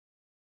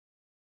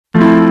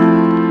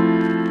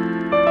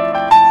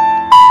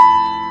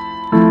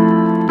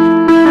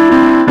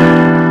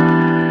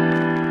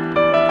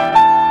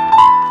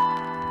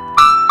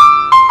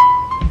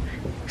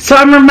So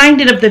I'm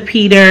reminded of the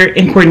Peter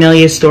and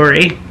Cornelius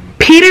story.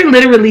 Peter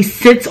literally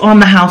sits on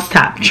the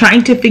housetop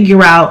trying to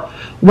figure out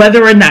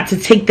whether or not to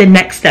take the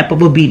next step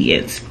of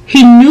obedience.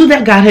 He knew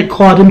that God had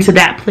called him to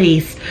that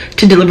place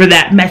to deliver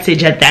that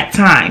message at that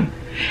time,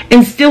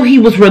 and still he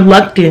was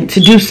reluctant to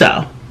do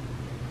so.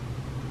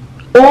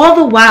 All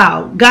the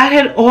while, God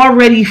had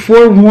already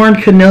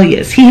forewarned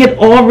Cornelius. He had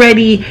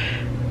already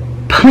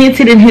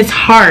planted in his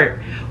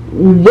heart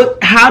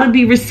how to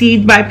be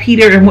received by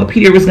Peter and what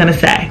Peter was going to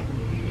say.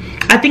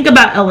 I think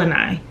about Elle and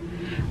I.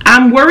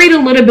 I'm worried a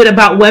little bit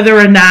about whether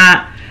or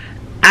not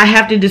I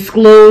have to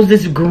disclose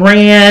this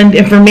grand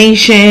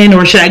information,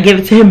 or should I give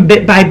it to him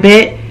bit by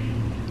bit.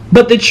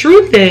 But the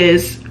truth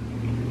is,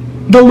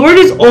 the Lord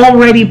is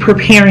already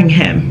preparing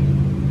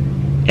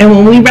him. And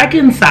when we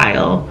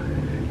reconcile,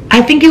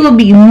 I think it will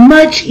be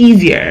much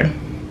easier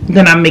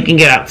than I'm making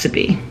it out to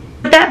be.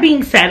 With that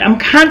being said, I'm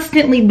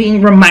constantly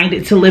being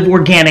reminded to live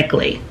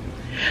organically.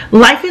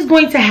 Life is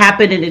going to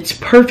happen in its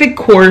perfect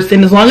course,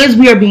 and as long as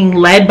we are being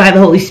led by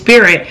the Holy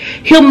Spirit,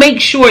 He'll make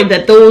sure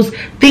that those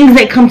things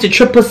that come to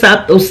trip us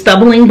up, those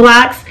stumbling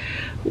blocks,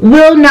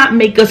 will not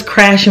make us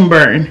crash and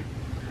burn.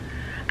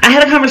 I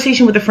had a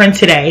conversation with a friend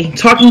today,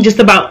 talking just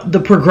about the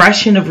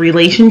progression of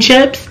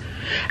relationships.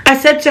 I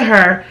said to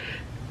her,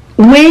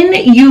 when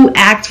you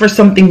ask for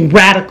something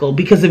radical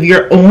because of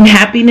your own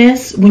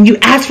happiness, when you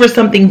ask for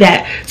something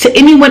that to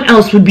anyone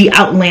else would be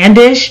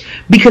outlandish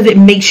because it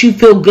makes you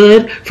feel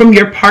good from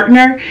your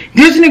partner,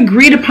 there's an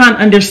agreed upon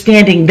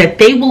understanding that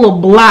they will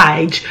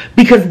oblige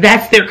because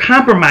that's their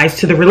compromise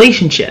to the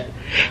relationship.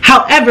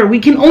 However, we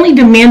can only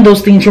demand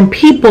those things from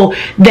people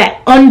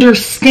that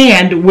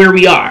understand where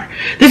we are.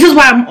 This is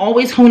why I'm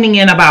always honing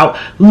in about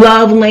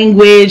love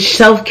language,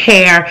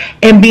 self-care,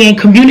 and being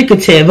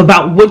communicative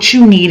about what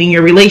you need in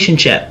your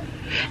relationship.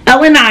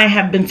 Elle and I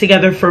have been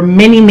together for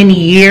many, many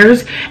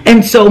years,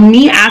 and so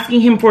me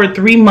asking him for a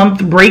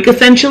 3-month break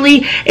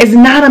essentially is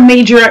not a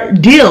major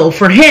deal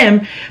for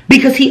him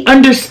because he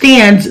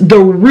understands the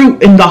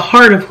root and the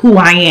heart of who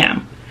I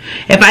am.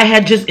 If I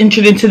had just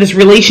entered into this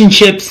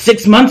relationship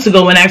 6 months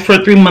ago and asked for a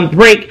 3-month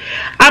break,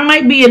 I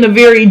might be in a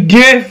very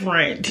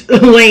different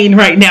lane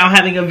right now,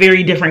 having a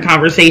very different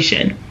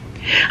conversation.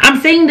 I'm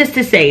saying this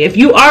to say, if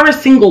you are a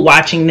single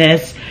watching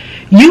this,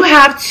 you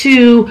have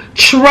to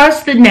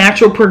trust the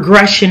natural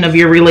progression of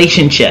your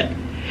relationship.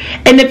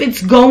 And if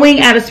it's going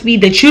at a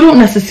speed that you don't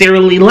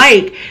necessarily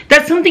like,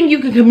 that's something you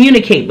can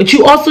communicate. But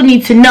you also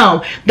need to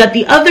know that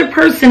the other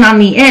person on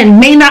the end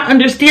may not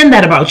understand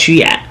that about you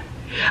yet.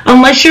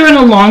 Unless you're in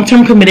a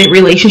long-term committed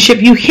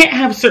relationship, you can't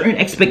have certain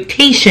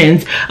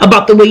expectations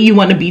about the way you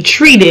want to be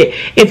treated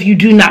if you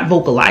do not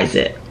vocalize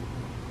it.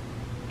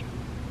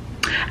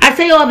 I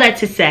say all that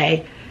to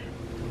say,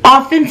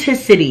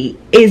 authenticity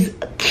is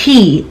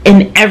key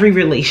in every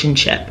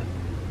relationship.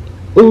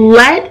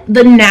 Let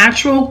the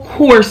natural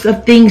course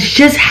of things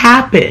just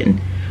happen.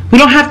 We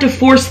don't have to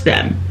force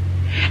them.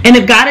 And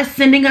if God is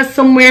sending us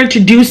somewhere to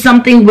do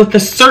something with a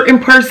certain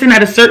person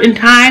at a certain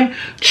time,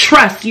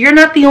 trust, you're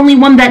not the only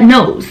one that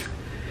knows.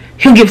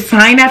 He'll give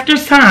sign after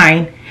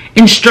sign,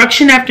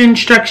 instruction after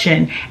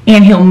instruction,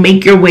 and He'll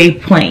make your way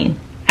plain.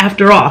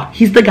 After all,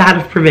 He's the God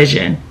of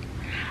provision.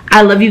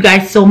 I love you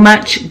guys so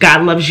much.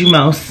 God loves you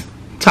most.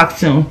 Talk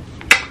soon.